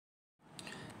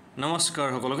নমস্কাৰ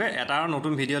সকলোকে এটা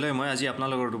নতুন ভিডিঅ'লৈ মই আজি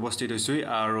আপোনালোকৰ উপস্থিত হৈছোঁ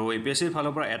আৰু এপিএসসিৰ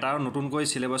ফালৰ পৰা এটা নতুনকৈ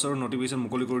সিলেবাছৰ নটিফিকেশ্যন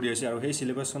মুকলি কৰি দিছে আৰু সেই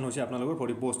সিলেবাছখন হৈছে আপোনালোকৰ for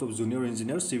the post off junior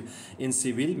engineer in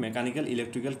civil mechanical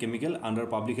electrical chemical under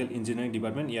public health engineering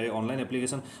department ইয়াৰে অনলাইন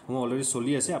এপ্লিকেশ্যনসমূহ অলৰেডি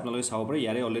চলি আছে আপোনালোকে চাব পাৰে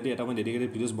ইয়াৰে অলৰেডি এটা মই ডেডিকেটেড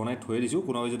ভিডিঅ'ছ বনাই থৈ দিছোঁ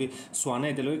কোনোবাই যদি চোৱা নাই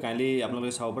এতিয়ালৈকে কাইণ্ডলি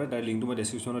আপোনালোকে চাব পাৰে তাৰ লিংকটো মই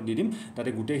ডেছক্ৰিপশ্যনত দি দিম তাতে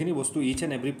গোটেইখিনি বস্তু ইচ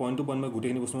and every point two point মই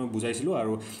গোটেইখিনি বস্তু মই বুজাইছিলোঁ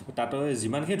আৰু তাতে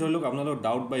যিমানখিনি ধৰি লওক আপোনালোকৰ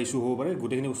ডাউট বা ইছ্যু হ'ব পাৰে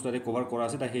গোটেইখিনি বস্তু তাতে কভাৰ কৰা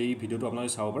আছে সেই ভিডিঅ'টো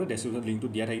আপোনালোকে চাব পাৰে ডেছক্ৰিপশ্যনত লিংকটো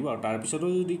দিয়া থাকিব আৰু তাৰপিছতো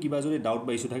যদি কিবা যদি ডাউট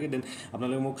বা ইছ্যু থাকে দেন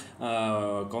আপোনালোকে মোক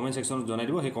কমেণ্ট ছেকশ্যনত জনাই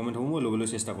দিব সেই কমেণ্টসমূহ মই ল'বলৈ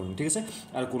চেষ্টা কৰিম ঠিক আছে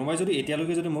আৰু কোনোবাই যদি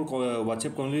এতিয়ালৈকে যদি মোৰ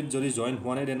হোৱাটছএপ কমিউনিটিত যদি জইন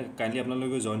হোৱা নাই দেন কাইণ্ডলি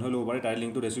আপোনালোকে জইন হৈ ল'ব পাৰে তাৰ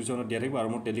লিংকটো ডেছক্ৰিপশ্যনত দিয়া থাকিব আৰু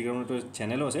মোৰ টেলিগ্ৰামৰ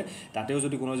চেনেলো আছে তাতেও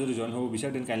যদি কোনোবাই যদি জইন হ'ব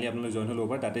বিচাৰে দেন কাইণ্ডলি আপোনালোকে জইন হৈ ল'ব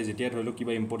পাৰে তাতে যেতিয়া ধৰি লওক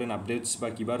কিবা ইম্পৰ্টেণ্ট আপডেটছ বা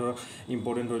কিবা ধৰক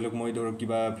ইম্পৰ্টেণ্ট ধৰি লওক মই ধৰক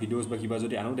কিবা ভিডিঅ'ছ বা কিবা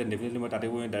যদি আনো দেন ডেফিনেটলি মই তাতে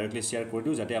মই ডাইৰেক্টলি শ্বেয়াৰ কৰি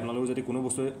দিওঁ যাতে আপোনালোকৰ যদি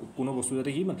কোনো বস্তু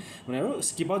যাতে কি মানে আৰু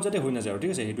স্কিপ আউট যাতে হৈ নাযায় আৰু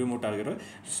ঠিক আছে সেইটোৱে মোৰ টাৰ্গেট হয়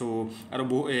চ' আৰু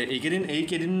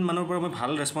এইকেইদিনমানৰ পৰা মই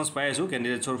ভাল ৰেছপন্স পাই আছোঁ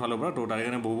কেণ্ডিডেটছৰ ফালৰ পৰা তো তাৰ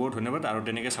কাৰণে বহুত ধন্যবাদ আৰু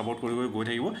তেনেকৈ ছাপৰ্ট কৰি গৈ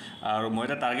থাকিব আৰু মই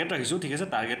এটা টাৰ্গেট ৰাখিছোঁ ঠিক আছে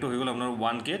টাৰ্গেটটো হৈ গ'ল আপোনাৰ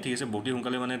 1K ঠিক আছে বহুতেই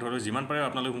সোনকালে মানে ধৰি লওক যিমান পাৰে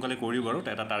আপোনালোকে সোনকালে কৰিব আৰু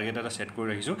এটা টাৰ্গেট এটা ছেট কৰি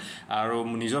ৰাখিছোঁ আৰু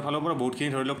নিজৰ ফালৰ পৰা বহুতখিনি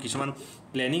ধৰি লওক কিছুমান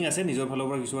প্লেনিং আছে নিজৰ ফালৰ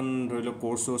পৰা কিছুমান ধৰি লওক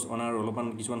কৰ্চ অনাৰ অলপমান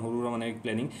কিছুমান সৰু সুৰা মানে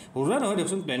প্লেনিং সৰু সুৰা নহয়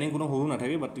দিয়কচোন প্লেনিং কোনো সৰু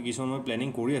নাথাকে বাট কিছুমান মই প্লেনিং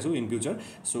কৰি আছোঁ ইন ফিউচাৰ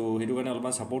চ' সেইটো কাৰণে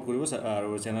অলপমান ছাপৰ্ট কৰিব আৰু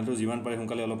চেনেলটো যিমান পাৰে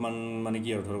সোনকালে অলপমান মানে কি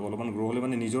আৰু ধৰক অলপমান গ্ৰ' হ'লে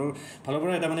মানে নিজৰ ফালৰ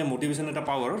পৰা এটা মানে মটিভেশ্যন এটা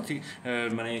পাওঁ আৰু ঠিক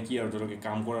মানে কি আৰু ধৰক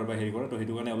কাম কৰাৰ বা হেৰি কৰা তো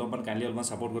সেইটো কাৰণে অলপমান কাইণ্ডলি অলপমান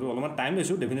ছাপৰ্ট কৰিব অলপমান টাইম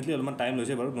লৈছোঁ ডেফিনেটলি অলপমান টাইম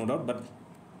লৈছে বাৰু ন' ডাউট বাট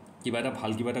কিবা এটা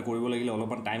ভাল কিবা এটা কৰিব লাগিলে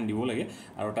অলপমান টাইম দিব লাগে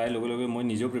আৰু তাৰ লগে লগে মই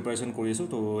নিজেও প্ৰিপাৰেশ্যন কৰি আছোঁ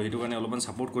তো সেইটো কাৰণে অলপমান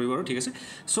ছাপৰ্ট কৰিব আৰু ঠিক আছে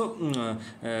চ'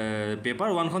 পেপাৰ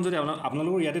 1খন যদি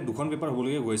আপোনালোকৰ ইয়াতে দুখন পেপাৰ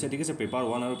হ'বলগীয়া গৈছে ঠিক আছে পেপাৰ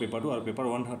 1 আৰু পেপাৰ 2 আৰু পেপাৰ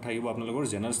 1 থাকিব আপোনালোকৰ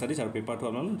জেনেৰেল ষ্টাডিজ আৰু পেপাৰ 2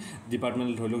 আপোনালোকৰ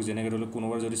ডিপাৰ্টমেণ্টেল ধৰি লওক যেনেকৈ ধৰি লওক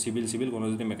কোনোবাৰ যদি চিভিল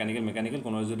কোনোবাৰ যদি মেকানিকেল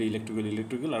কোনোবাৰ যদি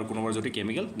ইলেক্ট্ৰিকেল আৰু কোনোবাৰ যদি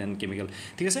কেমিকেল দেন কেমিকেল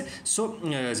ঠিক আছে চ'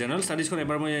 জেনেৰেল ষ্টাডিজখন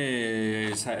এবাৰ মই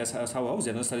চাওঁ আহক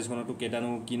জেনেৰেল ষ্টাডিজখনতো কেইটানো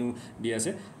কিনো দি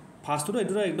আছে ফাৰ্ষ্টটো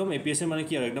এইটো একদম এপিএছচিৰ মানে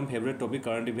কি আৰু একদম favourite topic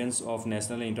current events of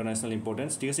national international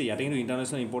importance ঠিক আছে ইয়াতে কিন্তু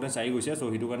ইণ্টাৰনেশ্যনেল ইম্পৰ্টেঞ্চ আহি গৈছে চ'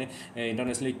 সেইটো কাৰণে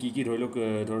ইণ্টাৰনেশ্যনেলি কি ধৰি লওক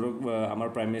আমাৰ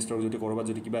প্ৰাইম মিনিষ্টাৰক যদি ক'ৰবাত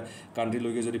যদি কিবা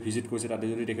কাণ্ট্ৰিলৈকে যদি ভিজিট কৰিছে তাতে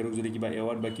যদি তেখেতক যদি কিবা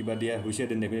এৱাৰ্ড বা কিবা দিয়া হৈছে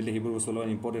দেন ডেফিনেটলি সেইবোৰ বস্তু অলপমান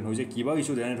ইম্পৰ্টেণ্ট হৈছে কিবা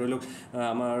ইছ্যু যেনে ধৰি লওক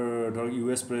আমাৰ ধৰক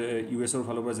ইউ এছৰ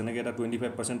ফালৰ পৰা যেনেকৈ এটা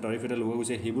 25% টাৰিফ এটা লগোৱা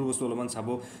গৈছে সেইবোৰ বস্তু অলপমান চাব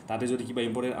তাতে যদি কিবা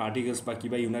ইম্পৰ্টেণ্ট আৰ্টিকেলছ বা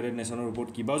কিবা ইউনাইটেড নেশ্যনৰ ওপৰত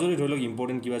কিবা যদি ধৰি লওক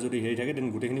ইম্পৰ্টেণ্ট কিবা যদি হেৰি থাকে দেন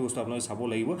গোটেইখিনি বস্তু আপোনালোকে চাব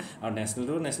লাগিব আৰু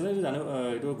নেশ্যনেল জানো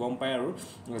এইটো গম পায় আৰু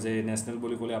যে নেশ্যনেল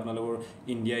বুলি ক'লে আপোনালোকৰ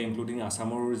ইণ্ডিয়া ইনক্লুডিং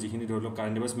আছামৰ যিখিনি ধৰি লওক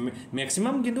কাৰেণ্ট এফেয়াৰ্ছ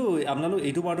মেক্সিমাম কিন্তু আপোনালোক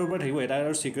এইটো পাৰ্টৰ পৰা থাকিব এটা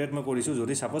আৰু চিক্ৰেট মই কৰিছোঁ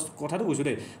যদি ছাপ'জ কথাটো কৈছোঁ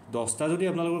দেই 10টা যদি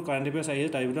আপোনালোকৰ কাৰেণ্ট এফেয়াৰ্ছ আহিছে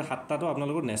তাৰ ভিতৰত 7টাটো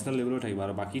আপোনালোকৰ নেশ্যনেল লেভেলৰ থাকিব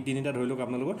আৰু বাকী 3টা ধৰি লওক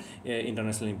আপোনালোকৰ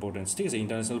ইণ্টাৰনেশ্যনেল ইম্পৰ্টেঞ্চ ঠিক আছে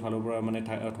ইণ্টাৰনেশ্যনেল ফালৰ পৰা মানে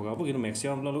থকা হ'ব কিন্তু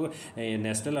মেক্সিমাম আপোনালোকৰ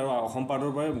নেশ্যনেল আৰু অসম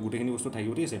পাৰ্টৰ পৰা গোটেইখিনি বস্তু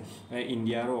থাকিব ঠিক আছে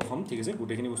ইণ্ডিয়া আৰু অসম ঠিক আছে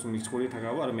গোটেইখিনি বস্তু মিক্স কৰি থকা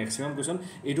হ'ব আৰু মেক্সিমাম কুৱেশ্যন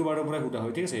এইটো পাৰ্টৰ পৰা সোধা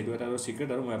হয় ঠিক আছে এইটো এটা আৰু চিক্ৰেট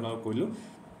আৰু মই আপোনালোকক কৈলোঁ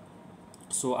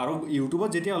চ' আৰু ইউটিউবত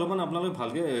যেতিয়া অলপমান আপোনালোকে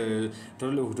ভালকৈ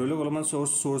ধৰি লওক অলপমান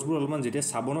চ'ৰ্চবোৰ অলপমান যেতিয়া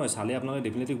চাব নহয় চালে আপোনালোকে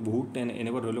ডেফিনেটলি বহুত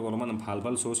এনেকুৱা ধৰি লওক অলপমান ভাল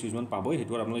চ'ৰ্চ কিছুমান পাবই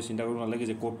সেইটো আৰু আপোনালোকে চিন্তা কৰিব নালাগে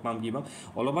যে ক'ত পাম কি পাম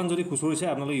অলপমান যদি খুচৰিছে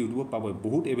আপোনালোকে ইউটিউবত পাবই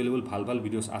বহুত এভেইলেবল ভাল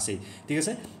ভিডিঅ'ছ আছেই ঠিক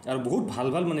আছে আৰু বহুত ভাল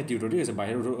মানে টিউটৰ ঠিক আছে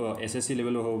বাহিৰৰ SSC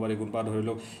লেভেলৰ হ'ব পাৰে কোনোবা ধৰি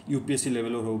লওক UPSC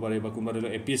লেভেলৰ হ'ব পাৰে বা কোনোবা ধৰি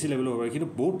লওক APSC লেভেলৰ হ'ব পাৰে কিন্তু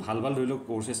বহুত ভাল ধৰি লওক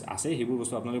কৰ্চেছ আছে সেইবোৰ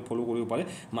বস্তু আপোনালোকে ফ'ল' কৰিব পাৰে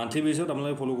মান্থলি বেচিছত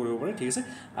আপোনালোকে ফ'ল' কৰিব পাৰে ঠিক আছে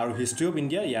আৰু history of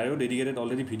India ইয়াৰেও dedicated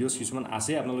already videos কিছুমান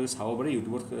আছে আপোনালোকে চাব পাৰে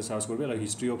ইউটিউবত চাৰ্চ কৰিব আৰু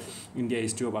history of India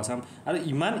history of Assam আৰু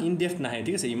ইমান ইনডেপ্থ নাহে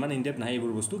ঠিক আছে ইমান ইনডেপ্থ নাহে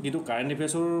এইবোৰ বস্তু কিন্তু কাৰেণ্ট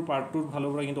এফেয়াৰ্ছৰ পাৰ্টটোৰ ফালৰ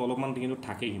পৰা কিন্তু অলপমান কিন্তু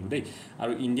থাকে কিন্তু দেই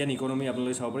আৰু ইণ্ডিয়ান ইকনমি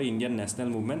আপোনালোকে চাব পাৰে Indian national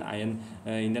movement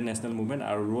Indian national movement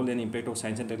আৰু roll and impact of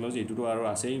science and technology এইটোতো আৰু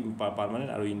আছেই পাৰ্মানেণ্ট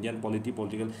আৰু Indian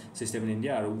political system in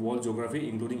India আৰু world geography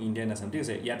including India and Assam ঠিক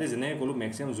আছে ইয়াতে যেনেকৈ ক'লোঁ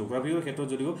মেক্সিমাম জিঅ'গ্ৰাফিৰ ক্ষেত্ৰত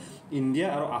যদি ইণ্ডিয়া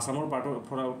আৰু আছামৰ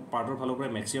পাৰ্টৰ ফালৰ পৰা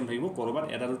মেক্সিমাম থাকিব ক'ৰবাত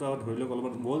এটা দুটা ধৰি লওক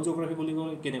অলপমান ৱৰ্ল্ড জিঅ'গ্ৰাফি বুলি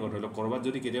ক'লে কেনেকুৱা ধৰি লওক ক'ৰবাত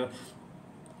যদি কেতিয়াবা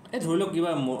ধৰি লওক কিবা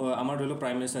আমাৰ ধৰি লওক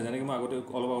প্ৰাইম মিনিষ্টাৰ যেনেকৈ মই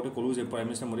অলপ আগতে ক'লোঁ যে প্ৰাইম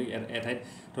মিনিষ্টাৰ মোদীক এঠাইত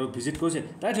ধৰক ভিজিট কৰিছে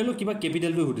তাই ধৰি লওক কিবা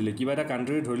কেপিটেলটো সুধিলে কিবা এটা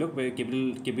কাণ্ট্ৰিৰ ধৰি লওক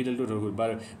কেপিটেলটো ধৰি লওক বা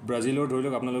ব্ৰাজিলৰ ধৰি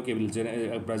লওক আপোনালোকৰ কেপিটেল যেনে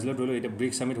ব্ৰাজিলত ধৰি লওক এতিয়া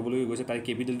ব্ৰিক্স ছামিট হ'বলগীয়া গৈছে তাই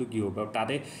কেপিটেলটো কি হ'ব আৰু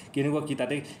তাতে কেনেকুৱা কি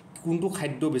তাতে কোনটো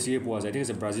খাদ্য বেছিকৈ পোৱা যায় ঠিক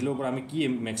আছে ব্ৰাজিলৰ পৰা আমি কি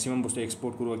মেক্সিমাম বস্তু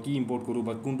এক্সপৰ্ট কৰোঁ কি ইম্পৰ্ট কৰোঁ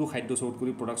বা কোনটো খাদ্য চৰ্ট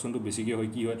কৰি প্ৰডাকশ্যনটো বেছিকৈ হয়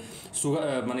কি হয়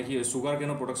চুগাৰ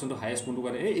কেনৰ প্ৰডাকশ্যনটো হায়েষ্ট কোনটো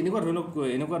কাৰণে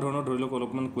এনেকুৱা ধৰণৰ ধৰি লওক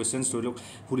অলপমান কুৱেশ্যনছ ধৰি লওক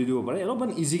সুধি দিব পাৰে অলপমান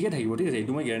ইজিকৈ ইজিকৈ থাকিব ঠিক আছে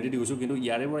এইটো মই গেৰাণ্টি দি কৈছোঁ কিন্তু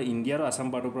ইয়াৰে পৰা ইণ্ডিয়াৰ আছাম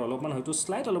পাৰ্টৰ পৰা অলপমান হয়তো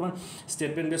স্লাইট অলপমান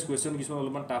ষ্টেটমেণ্ট বেছ কুৱেশ্যন কিছুমান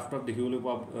অলপমান টাফ দেখিবলৈ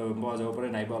পোৱা যাব পাৰে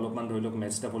নাইবা অলপমান ধৰি লওক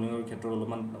মেথছ ফলোইঙৰ ক্ষেত্ৰত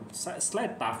অলপমান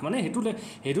স্লাইট টাফ মানে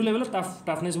সেইটো লেভেলত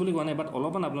টাফনেছ বুলি কোৱা নাই বাট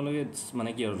অলপমান আপোনালোকে মানে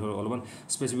কি আৰু ধৰক অলপমান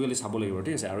স্পেচিফিকেলি চাব লাগিব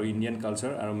ঠিক আছে আৰু ইণ্ডিয়ান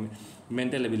কালচাৰ আৰু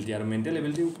মেণ্টেল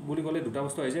এবিলিটি বুলি ক'লে দুটা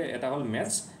বস্তু আহিছে এটা হ'ল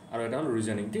মেথছ আৰু এটা হ'ল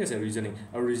ৰিজনিং ঠিক আছে ৰিজনিং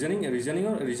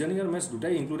আৰু মেথছ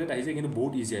দুটাই ইনক্লুডেড আহিছে কিন্তু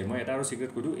বহুত ইজি আহে মই এটা আৰু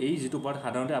চিক্ৰেট কৈ দিওঁ এই যিটো পাৰ্ট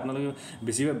সাধাৰণতে আপোনালোকে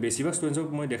বেছিভাগ ষ্টুডেণ্টছক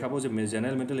মই দেখা পাওঁ যে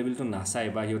জেনেৰেল মেণ্টেল এবিলিটিটো নাচায়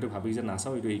বা সিহঁতে ভাবি যে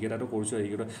নাচাওঁ এইকেইটাটো কৰিছোঁ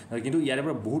এইকেইটা কিন্তু ইয়াৰে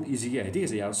পৰা বহুত ইজিকৈ আহে ঠিক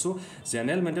আছে ইয়াৰ চ'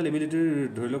 জেনেৰেল মেণ্টেল এবিলিটিৰ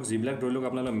ধৰি লওক যিবিলাক ধৰি লওক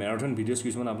আপোনালোকে মেৰাথন ভিডিঅ'জ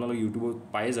কিছুমান আপোনালোকে ইউটিউবত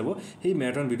পাই যাব সেই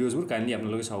মেৰাথন ভিডিঅ'জবোৰ কাইণ্ডলি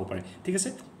আপোনালোকে চাব পাৰে ঠিক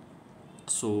আছে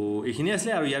সো এইখিনি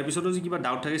আছিলে আৰু ইয়াৰ পিছতো যদি কিবা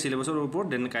ডাউট থাকে সিলেবাসৰ ওপৰত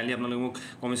দেন কাইণ্ডলি আপোনালোকে মোক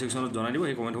কমেণ্ট সেকশ্যনত জনাই দিব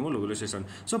সেই কমেণ্টসমূহ ল'বলৈ চেষ্টা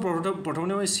সো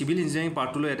প্ৰথমতে মই চিভিল ইঞ্জিনিয়াৰিং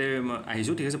পাৰ্টটোলৈ ইয়াতে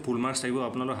আহিছোঁ ঠিক আছে ফুল মাৰ্কছ থাকিব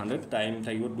আপোনালোকৰ 100 টাইম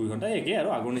থাকিব 2 ঘণ্টা একে আৰু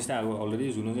আগৰ নিচিনা অলৰেডি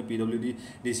যোনে যে PWD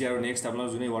দিছে আৰু নেক্সট আপোনালোক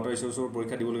যোনে ৱাটাৰ ৰিচোৰ্চৰ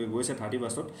পৰীক্ষা দিবলৈ গৈছে 30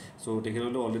 পাছত সো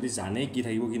তেখেতসকলে অলৰেডি জানে কি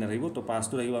থাকিব কি নাথাকিব তো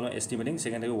পাঁচটো থাকিব আপোনাৰ এষ্টিমেটিং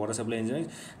ছেকেণ্ড থাকিব ৱাটাৰ ছাপ্লাই ইঞ্জিনিয়াৰিং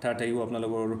থাৰ্ড থাকিব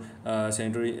আপোনালোকৰ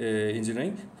চেনিটেৰী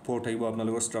ইঞ্জিনিয়াৰিং ফ'ৰ্থ থাকিব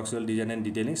আপোনালোকৰ structural design and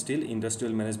detailing still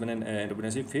industrial management and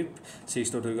entrepreneurship fifth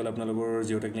ছিক্সথত হৈ গ'ল আপোনালোকৰ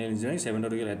জিঅ'টেকনিকেল ইঞ্জিনিয়াৰিং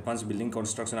ছেভেন্থত হৈ গ'ল advance building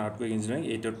construction earthquake engineering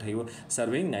এইটত থাকিব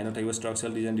ছাৰ্ভেইং নাইনত থাকিব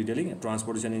structural design detailing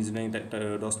transportation engineering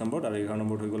 10 নম্বৰত আৰু 11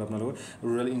 নম্বৰত হৈ গ'ল আপোনালোকৰ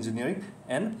ৰুৰেল ইঞ্জিনিয়াৰিং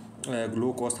এণ্ড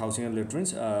ল' কষ্ট হাউচিং এণ্ড লেট্ৰিনছ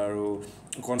আৰু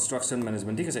কনষ্ট্ৰাকশ্যন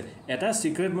মেনেজমেণ্ট ঠিক আছে এটা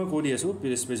চিক্ৰেট মই কৈ দি আছোঁ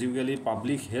স্পেচিফিকেলি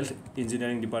পাব্লিক হেল্থ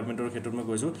ইঞ্জিনিয়াৰিং ডিপাৰ্টমেণ্টৰ ক্ষেত্ৰত মই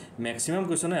কৈছোঁ মেক্সিমাম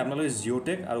কুৱেশ্যনে আপোনালোকে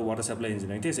জিঅ'টেক আৰু ৱাটাৰ ছাপ্লাই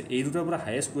ইঞ্জিনিয়াৰিং ঠিক আছে এই দুটাৰ পৰা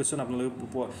হায়েষ্ট কুৱেশ্যন আপোনালোকে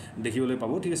দেখিবলৈ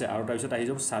পাব ঠিক আছে আৰু তাৰপিছত আহি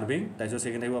যাব ছাৰ্ভেইং তাৰপিছত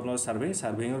ছেকেণ্ড থাকিব আপোনালোকৰ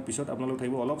ছাৰ্ভেইঙৰ পিছত আপোনালোক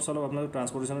থাকিব অলপ চলপ আপোনালোক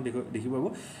ট্ৰান্সপৰ্টেশ্যনত দেখি পাব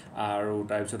আৰু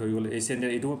তাৰপিছত হৈ গ'ল এই চেণ্টাৰ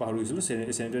এইটো মই পাহৰি গৈছিলোঁ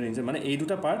চেনিটেৰী ইঞ্জিনিয়াৰিং মানে এই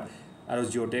দুটা পাৰ্ট আৰু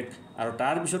জিঅ'টেক আৰু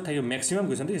তাৰপিছত থাকিব মেক্সিমাম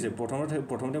কুৱেশ্যন ঠিক আছে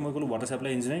প্ৰথমতে মই ক'লোঁ ৱাটাৰ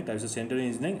ছাপ্লাই ইঞ্জিনিয়াৰিং তাৰপিছত চেনিটেৰী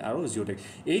ইঞ্জিনিয়াৰিং আৰু জিঅ'টেক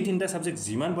এই তিনিটা ছাবজেক্ট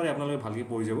যিমান পাৰে আপোনালোকে ভালকৈ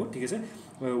পঢ়ি যাব ঠিক আছে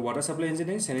water supply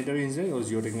engineering sanitary engineering আৰু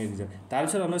জিঅ'টেকনিকেল ইঞ্জিনিয়াৰিং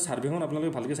তাৰপিছত আপোনাৰ ছাৰ্ভেখন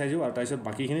আপোনালোকে ভালকৈ চাই যাব আৰু তাৰপিছত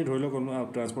বাকীখিনি ধৰি লওক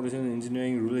ট্ৰান্সপৰ্টেশ্যন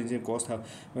ইঞ্জিনিয়াৰিং ৰুৰেল ইঞ্জিনিয়াৰিং কষ্ট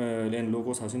এণ্ড ল'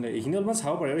 কষ্ট হাউচিং এইখিনি অলপমান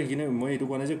চাব পাৰে আৰু সেইখিনি মই এইটো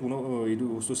কোৱা নাই যে কোনো এইটো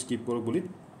বস্তু স্কিপ কৰক বুলি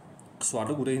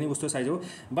চোৱাটো গোটেইখিনি বস্তু চাই যাব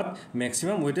বাট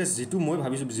মেক্সিমাম ৱেটেজ যিটো মই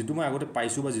ভাবিছোঁ যিটো মই আগতে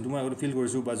পাইছোঁ বা যিটো মই আগতে ফিল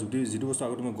কৰিছোঁ বা যিটো বস্তু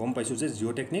আগতে মই গম পাইছোঁ যে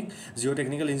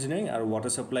জিঅ'টেকনিকেল ইঞ্জিনিয়াৰিং আৰু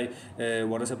water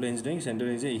supply engineering centre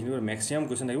engineering এইখিনি মেক্সিমাম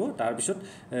কুৱেশ্যন থাকিব তাৰপিছত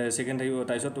ছেকেণ্ড থাকিব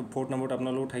তাৰপিছত ফ'ৰ্থ নম্বৰত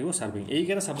আপোনালোকৰ থাকিব ছাৰ্ভিং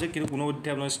এইকেইটা ছাবজেক্ট কিন্তু কোনো বিধে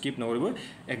আপোনালোকে স্কিপ নকৰিব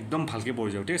একদম ভালকৈ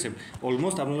পঢ়ি যাব ঠিক আছে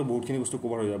অলমষ্ট আপোনালোকে বহুতখিনি বস্তু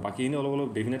কভাৰ হৈ যাব বাকীখিনি অলপ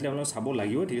ডেফিনেটলি আপোনালোকে চাব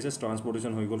লাগিব ঠিক আছে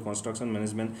ট্ৰান্সপৰ্টেশ্যন হৈ গ'ল কনষ্ট্ৰাকশ্যন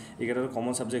মেনেজমেণ্ট এইকেইটাটো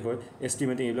কমন ছাবজেক্ট হয়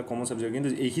এষ্টিমেটিং এইবিলাক কমন ছাবজেক্ট কিন্তু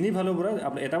এইখিনি ফালৰ পৰা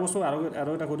এটা বস্তু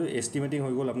আৰু এটা কৈছোঁ এষ্টিমেটিং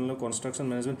হৈ গ'ল আপোনালোকৰ কনষ্ট্ৰাকশ্যন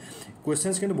মেনেজমেণ্ট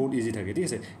কুৱেশ্যনছ কিন্তু বহুত ইজি থাকে ঠিক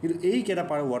আছে কিন্তু এইকেইটা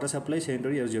পাৰ ৱাটাৰ ছাপ্লাই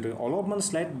চেনিটেৰী আৰু জিঅ'টেক অলপমান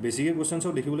শ্লাইড বেছিকৈ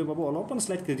কুৱেশ্যনছক দেখিবলৈ পাব অলপমান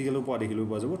শ্লাইড ক্ৰিটিকেলৰ পৰা দেখিবলৈ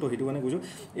পোৱা যাব তো সেইটো কাৰণে কৈছোঁ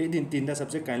এই তিনিটা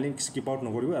ছাবজেক্ট কাইণ্ডলি স্কিপ আউট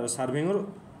নকৰিব আৰু ছাৰ্ভিঙৰ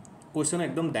কুৱেশ্যন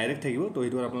একদম ডাইৰেক্ট থাকিব তো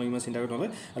সেইটো আপোনালোকে ইমান চিন্তা কৰিব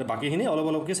নলয় আৰু বাকীখিনি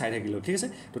অলপকৈ চাই থাকিলেও ঠিক আছে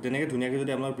তো তেনেকৈ ধুনীয়াকৈ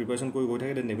যদি আপোনালোকে প্ৰিপাৰেশ্যন কৰি গৈ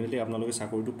থাকে দেন ডেফিনেটলি আপোনালোকে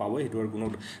চাকৰিটো পাব সেইটো আৰু কোনো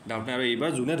ডাউট নাই আৰু এইবাৰ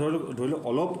যোনে ধৰি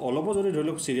লওক অলপো যদি ধৰি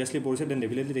লওক চিৰিয়াছলি পৰিছে দেন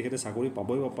ডেফিনেটলি তেখেতে চাকৰি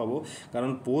পাব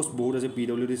কাৰণ পোষ্ট বহুত আছে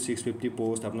PWD 650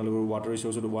 পোষ্ট আপোনালোকৰ ৱাটাৰ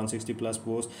ৰিচোৰ্চত 160+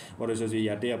 পোষ্ট ৱাটাৰ ৰিচোৰ্চ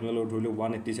ইয়াতে আপোনালোকৰ ধৰি লওক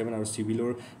 187 আৰু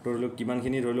চিভিলৰ ধৰি লওক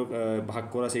কিমানখিনি ধৰি লওক ভাগ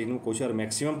কৰা আছে এইখিনি কৈছোঁ আৰু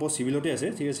মেক্সিমাম পোষ্ট চিভিলতে আছে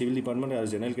ঠিক আছে চিভিল ডিপাৰ্টমেণ্ট আৰু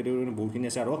জেনেৰেল কেটেগৰী বহুতখিনি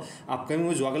আছে আৰু আপকামিং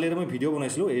মই যোৱাকালি এটা মই ভিডিঅ'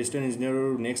 বনাইছিলোঁ ইঞ্জিনিয়াৰৰ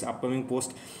নেক্সট আপকামিং পোষ্ট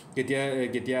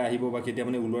কেতিয়া আহিব বা কেতিয়া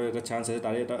মানে ওলোৱাৰ এটা চান্স আছে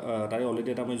তাৰে অলৰেডি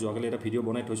এটা মই যোৱাকালি এটা ভিডিঅ'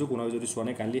 বনাই থৈছোঁ কোনোবাই যদি চোৱা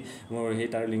নাই কাইণ্ডলি মই সেই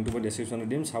তাৰ লিংকটো মই ডেছক্ৰিপশ্যনত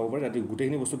দিম চাব পাৰে তাতে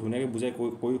গোটেইখিনি বস্তু ধুনীয়াকৈ বুজাই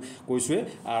কৈছোঁৱে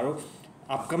আৰু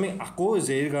আপকামিং আকৌ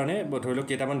জেইৰ কাৰণে ধৰি লওক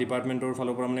কেইটামান ডিপাৰ্টমেণ্টৰ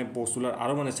ফালৰ পৰা মানে পোষ্ট ওলোৱাৰ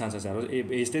আৰু মানে চান্স আছে আৰু এই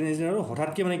এছিষ্টেণ্ট ইঞ্জিনিয়াৰ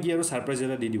হঠাৎকৈ মানে কি আৰু ছাৰপ্ৰাইজ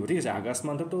এটা দি দিব ঠিক আছে আগষ্ট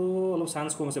মান্থতো অলপ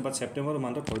চান্স কম আছে বাট ছেপ্টেম্বৰ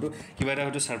মান্থত হয়তো কিবা এটা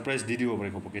হয়তো ছাৰপ্ৰাইজ দি দিব পাৰে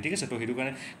ঘপকৈ ঠিক আছে তো সেইটো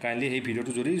কাৰণে কাইণ্ডলি সেই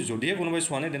ভিডিঅ'টো যদিহে কোনোবাই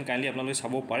চোৱা নাই দেন কাইণ্ডলি আপোনালোকে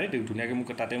চাব পাৰে ধুনীয়াকৈ মোক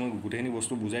তাতে মই গোটেইখিনি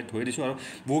বস্তু বুজাই থৈ দিছোঁ আৰু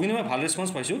বহুখিনি মই ভাল ৰেছপঞ্চ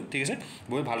পাইছোঁ ঠিক আছে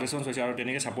বহুত ভাল ৰেছপঞ্চ পাইছোঁ আৰু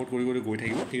তেনেকৈ ছাপৰ্ট কৰি গৈ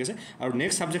থাকিব ঠিক আছে আৰু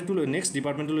নেক্সট ছাবজেক্টটো নেক্সট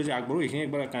ডিপাৰ্টমেণ্টলৈ যে আগবাঢ়ো এইখিনি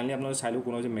একবাৰ কাইণ্ডলি আপোনালোকে চাই লওক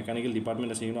কোনো যে মেকানিকেল ডিপাৰ্টমেণ্ট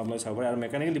আছে কিন্তু আপোনালোকে চাব পাৰে আৰু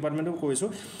মেকানিকেল ডিপাৰ্টমেণ্টটো কৈছোঁ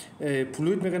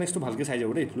ফ্লুইড মেকানিক্সটো ভালকৈ চাই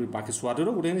যাব দেই বাকী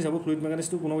চোৱাটোতো গোটেইখিনি চাব ফ্লুইড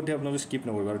মেকানিক্সটো কোনোপধ্যে আপোনালোকে স্কিপ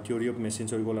নকৰিব আৰু থিয়ৰী অফ মেচিনছ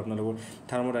হৈ গ'ল আপোনালোকৰ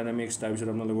থাৰ্মোডাইনামিক্স তাৰপিছত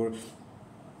আপোনালোকৰ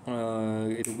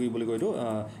এইটো কি বুলি কয় এইটো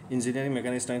ইঞ্জিনিয়াৰিং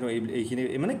মেকানিক্স টাইপ এইখিনি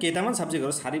মানে কেইটামান ছাবজেক্ট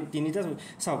আৰু তিনিটা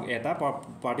চাওক এটা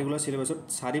পাৰ্টিকুলাৰ চিলেবাছত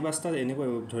 4-5টা এনেকুৱা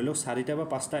ধৰি লওক 4টা বা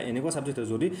 5টা এনেকুৱা ছাবজেক্ট আছে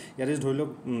যদি ইয়াতে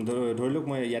ধৰি লওক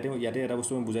মই ইয়াতে এটা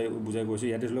বস্তু মই বুজাই কৈছোঁ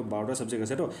ইয়াতে ধৰি লওক 12টা ছাবজেক্ট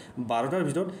আছে তো 12টাৰ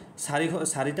ভিতৰত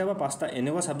 4টা বা 5টা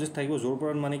এনেকুৱা ছাবজেক্ট থাকিব য'ৰ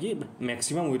পৰা মানে কি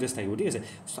মেক্সিমাম ৱেটেজ থাকিব ঠিক আছে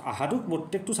আহাটো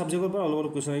প্ৰত্যেকটো ছাবজেক্টৰ পৰা অলপ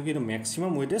কুৱেশ্যন আহিব কিন্তু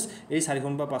মেক্সিমাম ৱেটেজ এই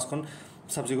 4খন বা 5খন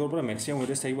সাবজেক্টৰ পৰা ম্যাক্সিমাম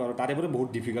ওয়েটেজ থাকিব আৰু তাৰে পৰা বহুত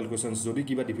ডিফিকাল্ট কোৱেশ্চনছ যদি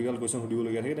কিবা ডিফিকাল্ট কোৱেশ্চন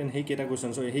সুধিবলগীয়া থাকে তেন সেই কেইটা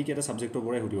কোৱেশ্চনছ সেই কেইটা সাবজেক্টৰ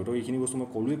পৰাই সুধিব তো এইখিনি বস্তু মই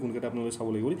ক'লোৱে কোনকেইটা আপোনালোকে চাব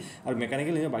লাগিব আৰু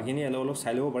মেকানিকেল ইঞ্জিনিয়াৰ বাকিখিনি অলপ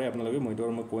চাই ল'ব পাৰে আপোনালোকে মইতো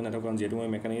মই কৈ নাথাকোঁ কাৰণ যিহেতু মই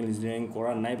মেকানিকেল ইঞ্জিনিয়াৰিং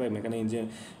কৰা নাই বা মেকানিকেল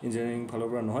ইঞ্জিনিয়াৰিং ফালৰ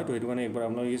পৰা নহয় তো সেইটো কাৰণে একবাৰ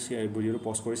আপোনালোকে ভিডিঅ'টো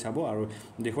পজ কৰি চাব আৰু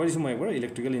দেখুৱাই দিছোঁ মই একবাৰ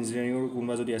ইলেক্ট্ৰিকেল ইঞ্জিনিয়াৰিঙৰ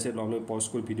কোনোবা যদি আছে আপোনালোকে পজ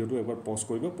কৰি ভিডিঅ'টো একবাৰ পজ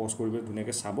কৰিব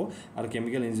ধুনীয়াকৈ চাব আৰু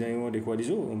কেমিকেল ইঞ্জিনিয়াৰিঙৰ দেখুৱাই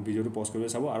দিছোঁ ভিডিঅ'টো পজ কৰিব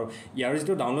চাব আৰু ইয়াৰ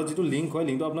যিটো ডাউনলোড যিটো লিংক হয়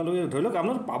লিংকটো আপোনালোকে ধৰি লওক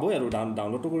আপোনালোকে পাবই আৰু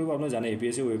ডাউনলোডটো কৰিব আপোনালোকে জানে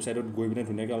APSC ৱেবছাইটত গৈ পিনে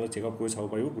ধুনীয়াকৈ অলপ চেকআপ কৰি চাব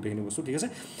পাৰিব গোটেইখিনি বস্তু ঠিক আছে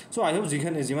চ' আই হোপ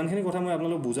যিমানখিনি কথা মই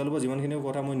আপোনালোকক বুজালো বা যিমানখিনি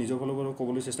কথা মই নিজৰ ফালৰ পৰা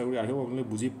ক'বলৈ চেষ্টা কৰি আই হোপ আপোনালোকে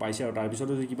বুজি পাইছে আৰু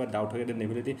তাৰপিছতো যদি কিবা ডাউট থাকে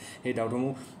ডেফিনেটলি সেই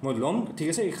ডাউটসমূহ মই ল'ম ঠিক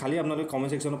আছে খালি আপোনালোকে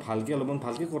কমেণ্ট ছেকশ্যনত ভালকৈ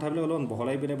কথাবিলাক অলপমান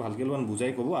বহলাই পিনে ভালকৈ অলপমান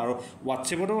বুজাই ক'ব আৰু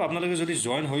হোৱাটছএপতো আপোনালোকে যদি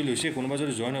জইন হৈ লৈছে কোনোবা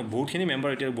যদি জইন হয় বহুতখিনি মেম্বাৰ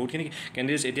এতিয়া বহুতখিনি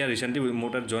কেণ্ডিডেটছ এতিয়া ৰিচেণ্টলি মোৰ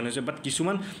তাত জইন হৈছে বাট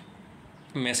কিছুমান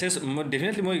মেছেজ মই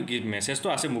ডেফিনেটলি মই মেছেজটো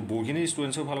আছে মোৰ বহুখিনি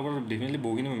ষ্টুডেণ্টছৰ ফালৰ পৰা ডেফিনেটলি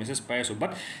বহুখিনি মেছেজ পাই আছোঁ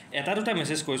বাট এটা দুটা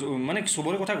মেছেজ কৰিছোঁ মানে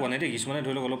চবৰে কথা কোৱা নাই দেই কিছুমানে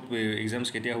ধৰি লওক অলপ এক্সামছ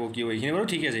কেতিয়া হ'ব কি হ'ব এইখিনি বাৰু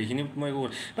ঠিক আছে এইখিনি মই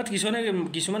বাট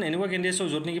কিছুমান এনেকুৱা কেণ্ডিডেটছৰ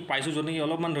য'ত নেকি পাইছোঁ য'ত নেকি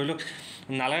অলপমান ধৰি লওক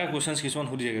নালাগা কুৱেশ্যনছ কিছুমান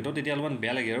সুধি থাকে তো তেতিয়া অলপমান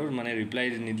বেয়া লাগে আৰু মানে ৰিপ্লাই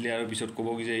নিদিলে আৰু পিছত ক'ব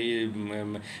কি যে এই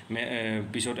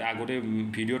পিছত আগতে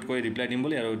ভিডিঅ'ত কৈ ৰিপ্লাই দিম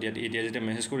বুলি আৰু এতিয়া যেতিয়া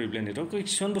মেছেজ কৰি ৰিপ্লাই দিয়ে তো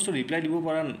কিছুমান বস্তু ৰিপ্লাই দিব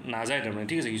পৰা নাযায় তাৰমানে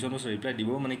ঠিক আছে কিছুমান বস্তু ৰিপ্লাই দিব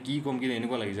মানে কি ক'ম কি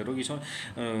এনেকুৱা লাগিছে তো কিছুমান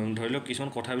ধৰি লওক কিছুমান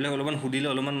কথাবিলাক অলপমান সুধিলে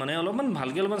অলপমান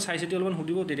ভালকৈ অলপমান চাই চিতি অলপমান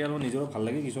সুধিব তেতিয়া অলপমান নিজৰো ভাল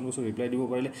লাগে কিছুমান বস্তু ৰিপ্লাই দিব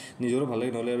পাৰিলে নিজৰো ভাল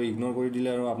লাগে নহ'লে আৰু ইগন'ৰ কৰি দিলে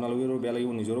আৰু আপোনালোকেও বেয়া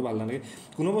লাগিব নিজৰো ভাল নালাগে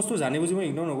কোনো বস্তু জানি বুজি মই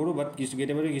ইগন'ৰ নকৰোঁ বাট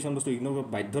কেতিয়াবা কিছুমান বস্তু ইগন'ৰ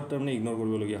বাধ্যত তাৰমানে ইগন'ৰ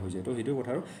কৰিবলগীয়া হৈ যায় তো সেইটো কথা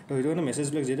আৰু তো সেইটো কাৰণে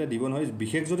মেছেজবিলাক যেতিয়া দিব নহয়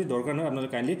বিশেষ যদি দৰকাৰ নহয়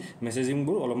আপোনালোকে কাইণ্ডলি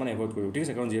মেছেজিংবোৰ অলপমান এভইড কৰিব ঠিক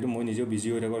আছে কাৰণ যিহেতু মই নিজেও বিজি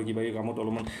হৈ থাকোঁ আৰু কিবা কামত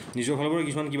অলপমান নিজৰ ফালৰ পৰা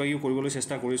কিছুমান কিবা কিবি কৰিবলৈ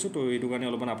চেষ্টা কৰিছোঁ তো এইটো কাৰণে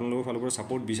অলপমান আপোনালোকৰ ফালৰ পৰা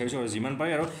ছাপৰ্ট বিচাৰিছোঁ আৰু যিমান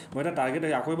পাৰে আৰু মই এটা টাৰ্গেট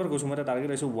আকৌ এবাৰ কৈছোঁ মই এটা টাৰ্গেট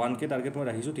আহিছোঁ 1K টাৰ্গেট মই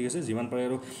ৰাখিছোঁ ঠিক আছে যিমান পাৰে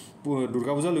আৰু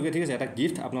দুৰ্গা পূজালৈকে ঠিক আছে এটা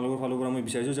গিফ্ট আপোনালোকৰ ফালৰ পৰা মই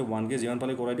বিচাৰিছোঁ যে 1K যিমান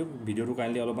পাৰে কৰাই দিয়ক ভিডিঅ'টো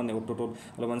কাইণ্ডলি অলপমান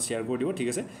অলপমান শ্বেয়াৰ কৰি দিব ঠিক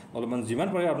আছে অলপমান যিমান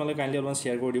পাৰে আপোনালোকে কাইণ্ডলি অলপমান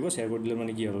শ্বেয়াৰ কৰি দিব শ্বেয়াৰ কৰি দিলে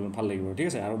মানে কি আৰু ভাল লাগিব ঠিক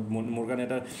আছে আৰু মোৰ কাৰণে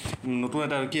এটা নতুন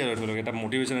এটা কি আৰু ধৰি লওক এটা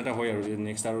মটিভেশ্যন এটা হয় আৰু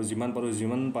নেক্সট আৰু যিমান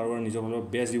পাৰোঁ আৰু নিজৰ ফালৰ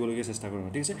বেষ্ট দিবলগীয়া চেষ্টা কৰিম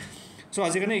ঠিক আছে চ'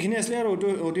 আজিৰ কাৰণে এইখিনি আছিলে আৰু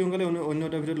অতি সোনকালে অন্য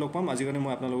এটা ভিডিঅ'ত লগ পাম আজিৰ কাৰণে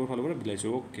মই আপোনালোকৰ ফালৰ পৰা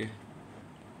বিলাইছোঁ অ'কে